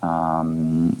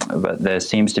 But there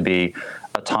seems to be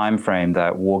a time frame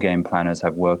that war game planners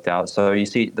have worked out. So you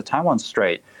see, the Taiwan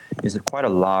Strait is quite a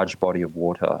large body of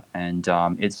water, and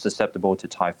it's susceptible to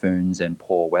typhoons and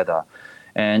poor weather.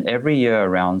 And every year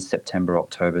around September,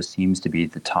 October seems to be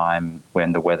the time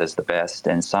when the weather's the best.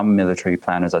 And some military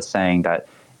planners are saying that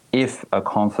if a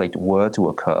conflict were to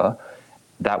occur,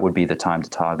 that would be the time to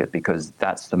target, because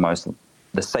that's the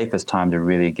safest time to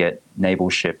really get naval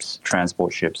ships,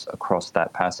 transport ships across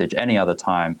that passage. Any other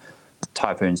time,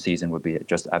 typhoon season would be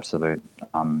just absolute,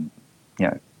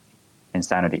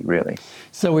 insanity, really.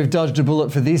 So we've dodged a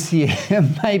bullet for this year.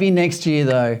 Maybe next year,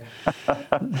 though.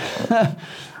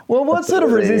 Well, what sort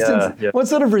of resistance? What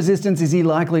sort of resistance is he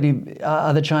likely to?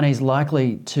 Are the Chinese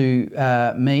likely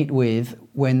to meet with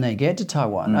when they get to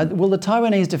Taiwan? Will the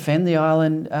Taiwanese defend the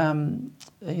island,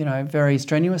 very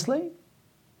strenuously?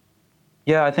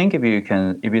 Yeah, I think if you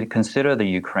consider the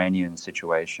Ukrainian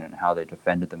situation and how they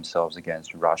defended themselves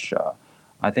against Russia,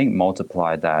 I think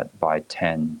multiply that by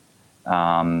 10.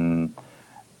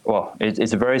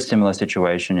 It's a very similar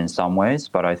situation in some ways,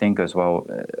 but I think as well,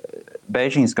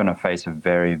 Beijing is going to face a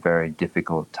very, very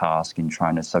difficult task in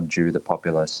trying to subdue the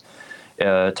populace.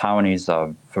 Taiwanese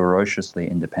are ferociously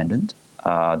independent.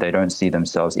 They don't see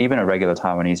themselves, even a regular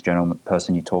Taiwanese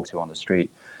person you talk to on the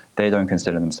street, they don't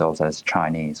consider themselves as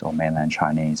Chinese or mainland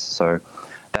Chinese. So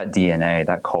that DNA,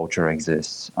 that culture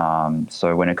exists.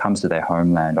 So when it comes to their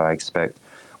homeland, I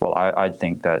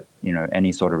think that,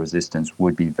 any sort of resistance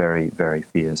would be very, very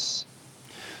fierce.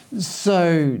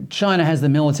 So China has the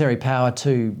military power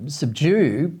to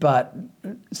subdue, but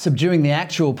subduing the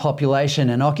actual population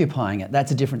and occupying it,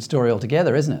 that's a different story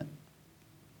altogether, isn't it?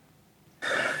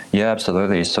 Yeah,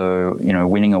 absolutely. So,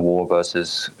 winning a war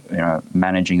versus,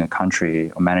 managing a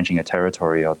country or managing a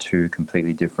territory are two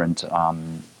completely different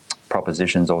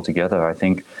propositions altogether. I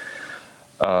think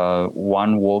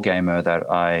one wargamer that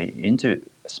I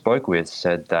spoke with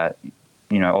said that,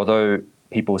 although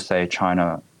people say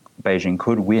Beijing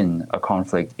could win a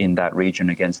conflict in that region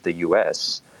against the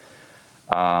US,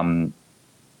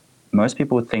 most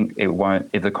people think it won't.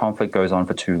 If the conflict goes on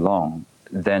for too long,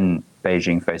 then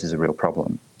Beijing faces a real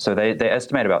problem. So they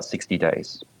estimate about 60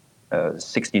 days.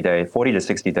 40 to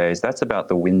 60 days, that's about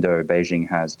the window Beijing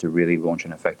has to really launch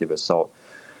an effective assault.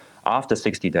 After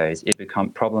 60 days, it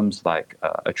becomes problems like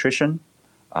attrition,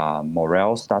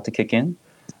 morale start to kick in.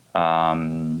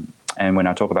 And when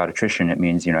I talk about attrition, it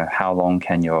means, how long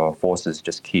can your forces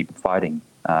just keep fighting,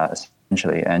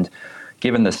 essentially. And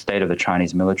given the state of the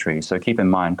Chinese military, so keep in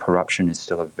mind, corruption is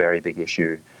still a very big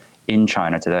issue in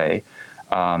China today.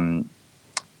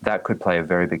 That could play a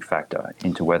very big factor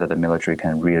into whether the military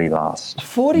can really last.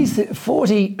 40 to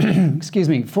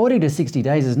 60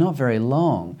 days is not very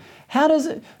long. How does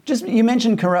it, you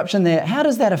mentioned corruption there, how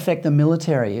does that affect the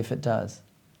military if it does?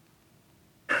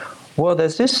 Well,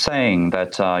 there's this saying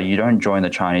that you don't join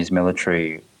the Chinese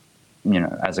military,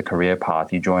 as a career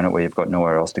path. You join it where you've got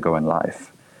nowhere else to go in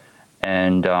life.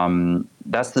 And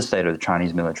that's the state of the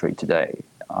Chinese military today.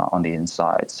 On the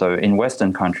inside. So in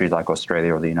Western countries like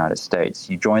Australia or the United States,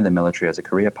 you join the military as a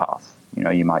career path.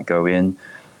 You might go in,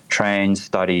 train,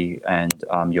 study, and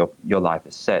your life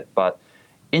is set. But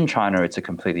in China, it's a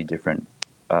completely different,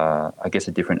 a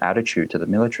different attitude to the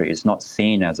military. It's not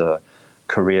seen as a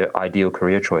ideal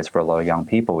career choice for a lot of young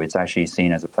people. It's actually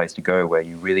seen as a place to go where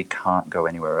you really can't go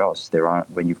anywhere else.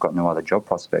 When you've got no other job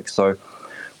prospects. So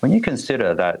when you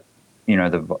consider that,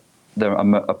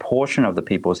 a portion of the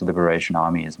People's Liberation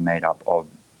Army is made up of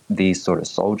these sort of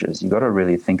soldiers. You've got to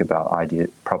really think about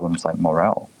problems like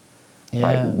morale.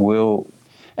 Yeah.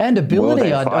 And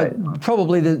ability.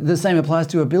 Probably the same applies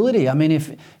to ability. I mean,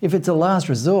 if it's a last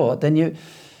resort, then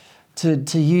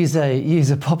to use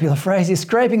a popular phrase, you're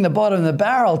scraping the bottom of the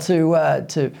barrel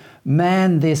to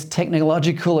man this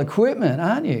technological equipment,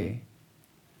 aren't you?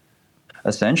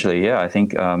 Essentially, yeah. I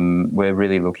think we're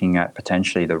really looking at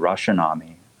potentially the Russian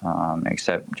army.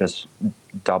 Except just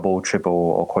double, triple,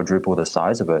 or quadruple the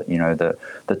size of it.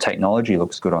 The technology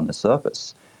looks good on the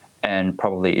surface and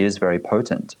probably is very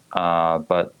potent.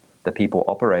 But the people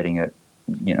operating it,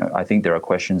 I think there are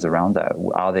questions around that.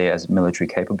 Are they as military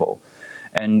capable?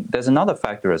 And there's another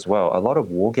factor as well. A lot of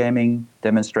wargaming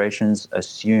demonstrations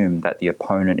assume that the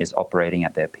opponent is operating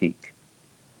at their peak.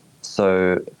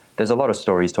 So there's a lot of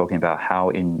stories talking about how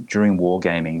during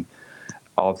wargaming,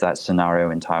 of that scenario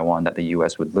in Taiwan that the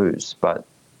US would lose. But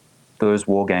those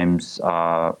war games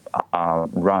are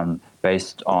run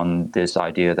based on this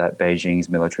idea that Beijing's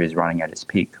military is running at its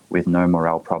peak with no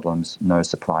morale problems, no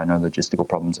supply, no logistical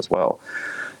problems as well.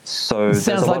 So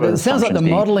sounds like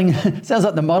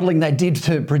the modelling they did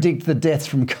to predict the deaths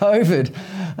from COVID,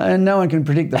 and no one can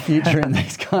predict the future in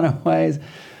these kind of ways.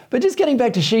 But just getting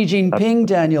back to Xi Jinping,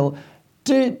 Daniel.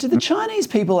 Do the Chinese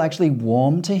people actually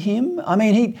warm to him? I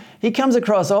mean, he comes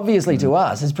across, obviously, to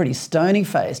us as pretty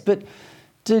stony-faced, but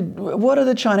What do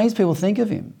the Chinese people think of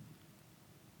him?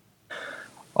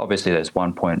 Obviously, there's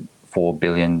 1.4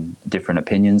 billion different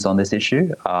opinions on this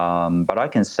issue, but I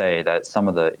can say that some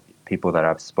of the people that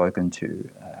I've spoken to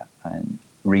and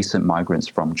recent migrants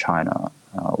from China,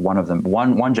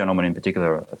 one gentleman in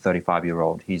particular, a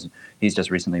 35-year-old, he's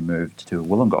just recently moved to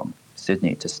Wollongong,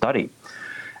 Sydney, to study.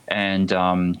 And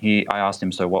I asked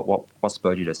him, so what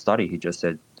spurred you to study? He just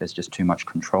said, there's just too much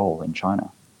control in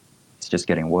China. It's just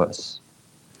getting worse.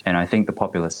 And I think the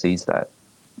populace sees that.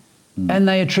 And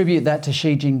they attribute that to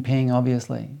Xi Jinping,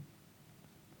 obviously.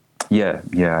 Yeah.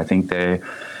 I think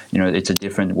it's a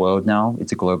different world now.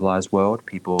 It's a globalized world.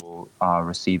 People are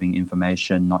receiving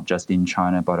information not just in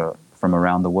China, but from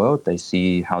around the world. They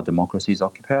see how democracies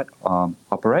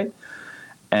operate.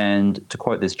 And to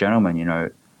quote this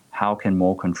gentleman, how can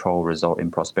more control result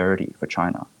in prosperity for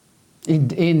China?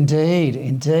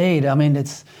 Indeed. I mean,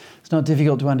 it's not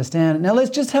difficult to understand. Now,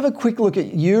 let's just have a quick look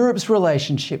at Europe's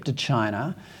relationship to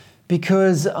China,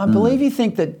 because I believe you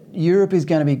think that Europe is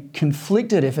going to be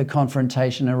conflicted if a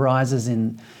confrontation arises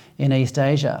in East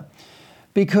Asia,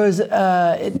 because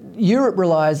Europe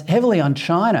relies heavily on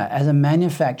China as a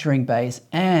manufacturing base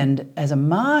and as a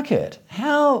market.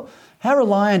 How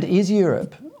reliant is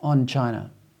Europe on China?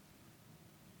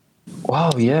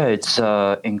 Wow, yeah, it's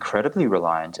incredibly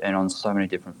reliant and on so many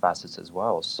different facets as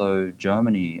well. So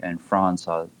Germany and France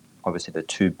are obviously the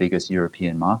two biggest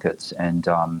European markets, and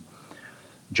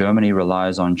Germany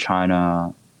relies on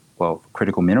China, well,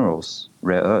 critical minerals,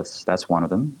 rare earths, that's one of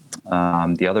them.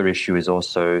 The other issue is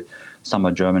also some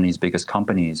of Germany's biggest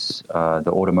companies,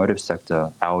 the automotive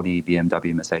sector, Audi,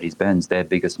 BMW, Mercedes-Benz, their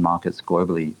biggest markets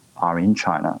globally are in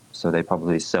China. So they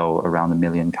probably sell around 1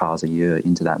 million cars a year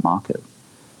into that market.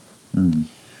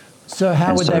 So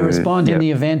how would they respond in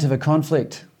the event of a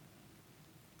conflict?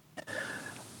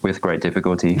 With great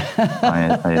difficulty,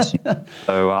 I assume.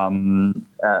 So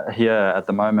here at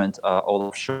the moment,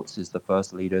 Olaf Scholz is the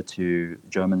first leader to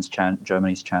Germany's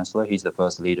chancellor. He's the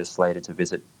first leader slated to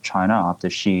visit China after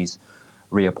Xi's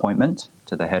reappointment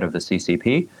to the head of the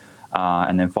CCP.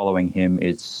 And then following him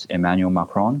is Emmanuel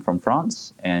Macron from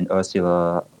France and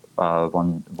Ursula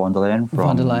von der Leyen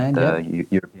from the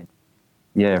European.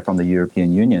 Yeah, from the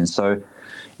European Union. So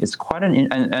it's quite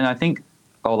and I think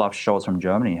Olaf Scholz from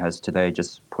Germany has today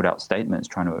just put out statements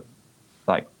trying to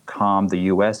calm the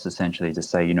US, essentially, to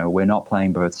say, we're not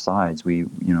playing both sides. We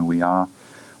are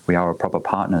a proper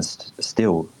partner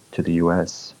still to the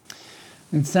US.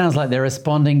 It sounds like they're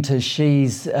responding to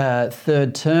Xi's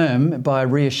third term by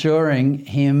reassuring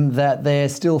him that they're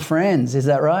still friends. Is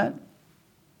that right?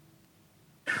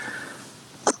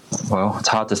 Well, it's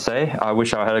hard to say. I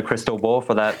wish I had a crystal ball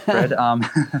for that, Fred.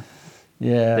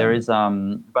 Yeah. There is,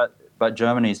 but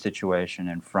Germany's situation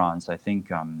and France, I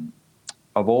think,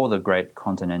 of all the great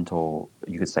continental,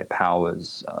 you could say,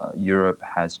 powers, Europe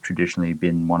has traditionally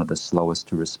been one of the slowest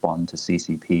to respond to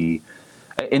CCP.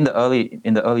 In the early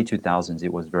 2000s,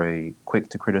 it was very quick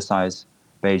to criticize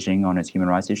Beijing on its human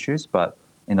rights issues, but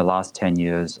in the last 10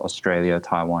 years, Australia,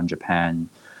 Taiwan, Japan,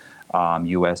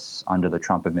 US under the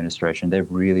Trump administration,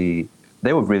 they've really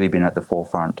been at the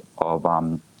forefront of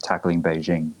tackling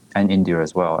Beijing, and India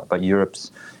as well. But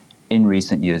Europe's in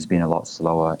recent years been a lot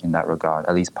slower in that regard,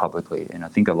 at least publicly. And I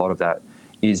think a lot of that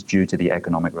is due to the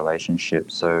economic relationship.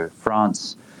 So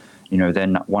France,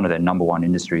 then one of their number one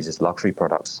industries is luxury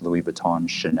products, Louis Vuitton,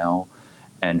 Chanel,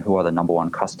 and who are the number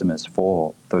one customers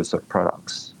for those sort of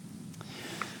products?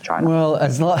 China. Well,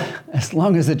 as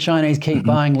long as the Chinese keep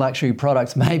buying luxury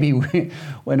products, maybe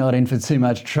we're not in for too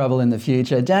much trouble in the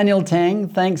future. Daniel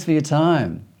Teng, thanks for your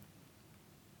time.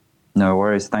 No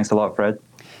worries. Thanks a lot, Fred.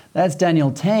 That's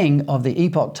Daniel Teng of the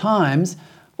Epoch Times,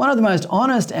 one of the most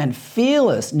honest and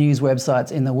fearless news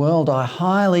websites in the world. I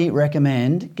highly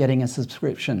recommend getting a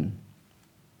subscription.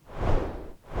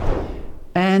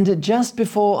 And just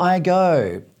before I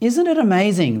go, isn't it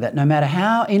amazing that no matter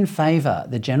how in favour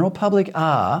the general public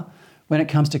are when it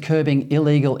comes to curbing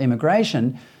illegal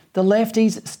immigration, the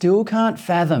lefties still can't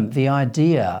fathom the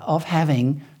idea of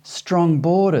having strong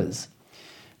borders?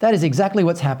 That is exactly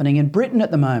what's happening in Britain at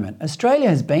the moment. Australia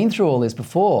has been through all this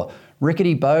before.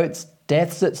 Rickety boats,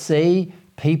 deaths at sea,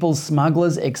 people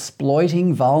smugglers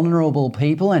exploiting vulnerable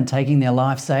people and taking their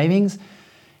life savings.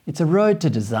 It's a road to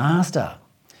disaster.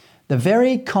 The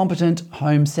very competent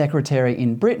Home Secretary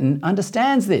in Britain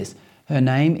understands this. Her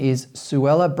name is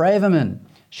Suella Braverman.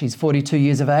 She's 42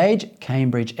 years of age,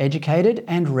 Cambridge educated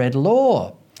and read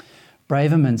law.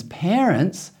 Braverman's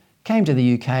parents came to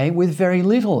the UK with very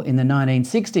little in the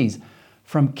 1960s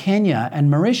from Kenya and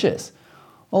Mauritius.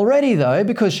 Already though,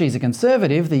 because she's a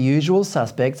Conservative, the usual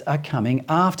suspects are coming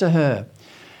after her.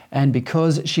 And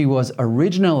because she was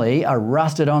originally a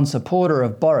rusted-on supporter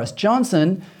of Boris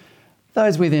Johnson,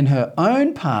 those within her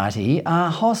own party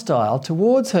are hostile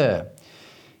towards her.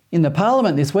 In the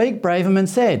Parliament this week, Braverman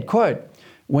said, quote,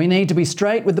 "We need to be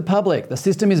straight with the public. The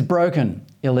system is broken.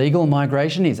 Illegal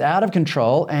migration is out of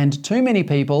control and too many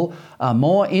people are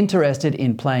more interested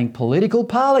in playing political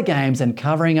parlour games and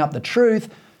covering up the truth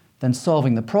than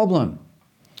solving the problem."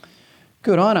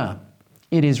 Good on her.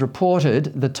 It is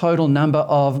reported the total number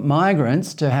of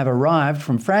migrants to have arrived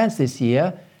from France this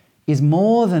year is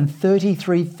more than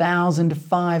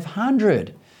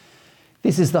 33,500.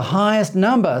 This is the highest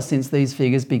number since these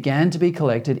figures began to be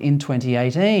collected in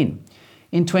 2018.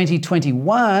 In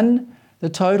 2021, the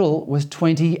total was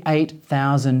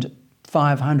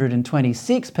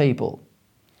 28,526 people.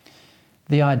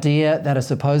 The idea that a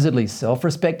supposedly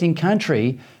self-respecting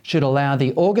country should allow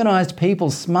the organised people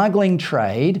smuggling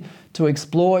trade to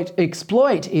exploit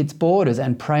its borders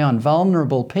and prey on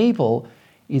vulnerable people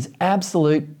is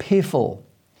absolute piffle.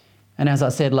 And as I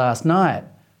said last night,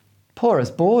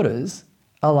 porous borders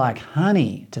are like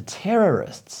honey to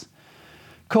terrorists.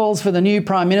 Calls for the new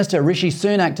Prime Minister Rishi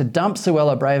Sunak to dump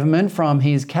Suella Braverman from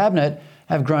his cabinet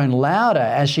have grown louder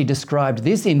as she described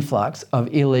this influx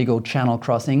of illegal channel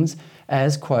crossings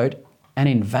as, quote, an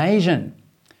invasion.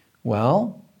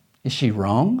 Well, is she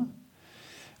wrong?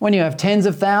 When you have tens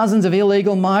of thousands of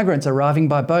illegal migrants arriving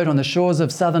by boat on the shores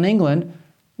of southern England,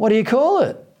 what do you call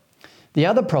it? The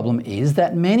other problem is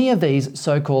that many of these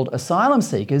so-called asylum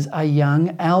seekers are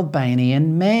young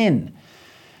Albanian men.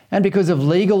 And because of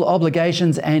legal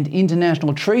obligations and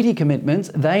international treaty commitments,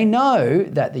 they know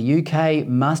that the UK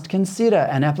must consider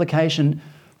an application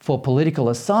for political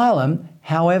asylum,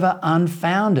 however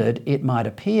unfounded it might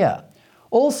appear.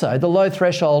 Also, the low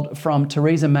threshold from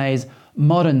Theresa May's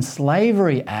Modern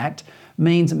Slavery Act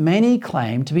means many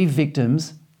claim to be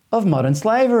victims of modern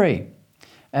slavery.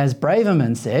 As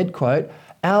Braverman said, quote,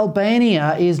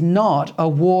 "Albania is not a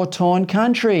war-torn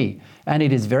country, and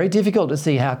it is very difficult to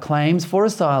see how claims for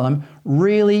asylum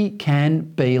really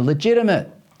can be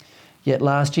legitimate." Yet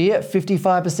last year,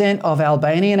 55% of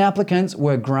Albanian applicants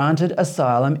were granted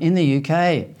asylum in the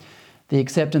UK. The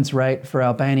acceptance rate for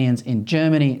Albanians in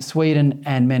Germany, Sweden,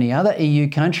 and many other EU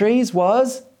countries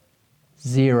was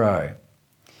 0.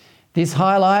 This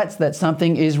highlights that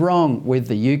something is wrong with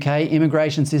the UK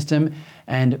immigration system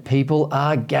and people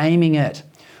are gaming it.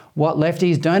 What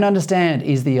lefties don't understand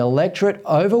is the electorate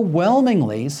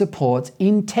overwhelmingly supports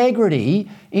integrity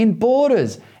in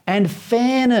borders and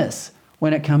fairness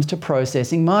when it comes to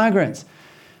processing migrants.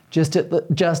 Just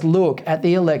look at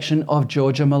the election of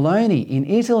Giorgia Meloni in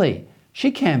Italy.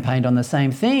 She campaigned on the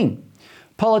same thing.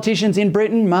 Politicians in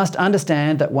Britain must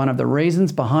understand that one of the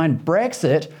reasons behind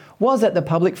Brexit was that the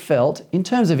public felt, in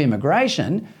terms of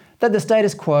immigration, that the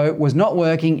status quo was not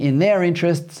working in their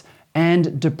interests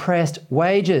and depressed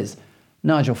wages.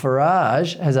 Nigel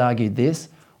Farage has argued this.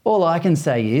 All I can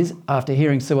say is, after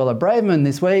hearing Suella Braverman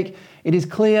this week, it is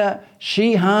clear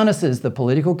she harnesses the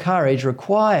political courage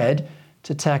required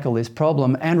to tackle this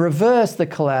problem and reverse the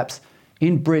collapse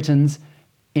in Britain's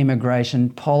immigration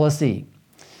policy.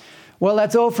 Well,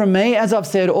 that's all from me. As I've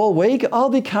said all week,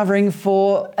 I'll be covering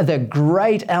for the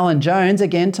great Alan Jones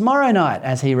again tomorrow night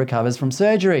as he recovers from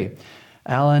surgery.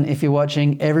 Alan, if you're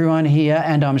watching, everyone here,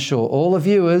 and I'm sure all the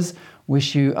viewers,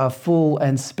 wish you a full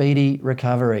and speedy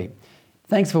recovery.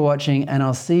 Thanks for watching, and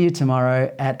I'll see you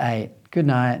tomorrow at 8. Good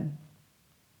night.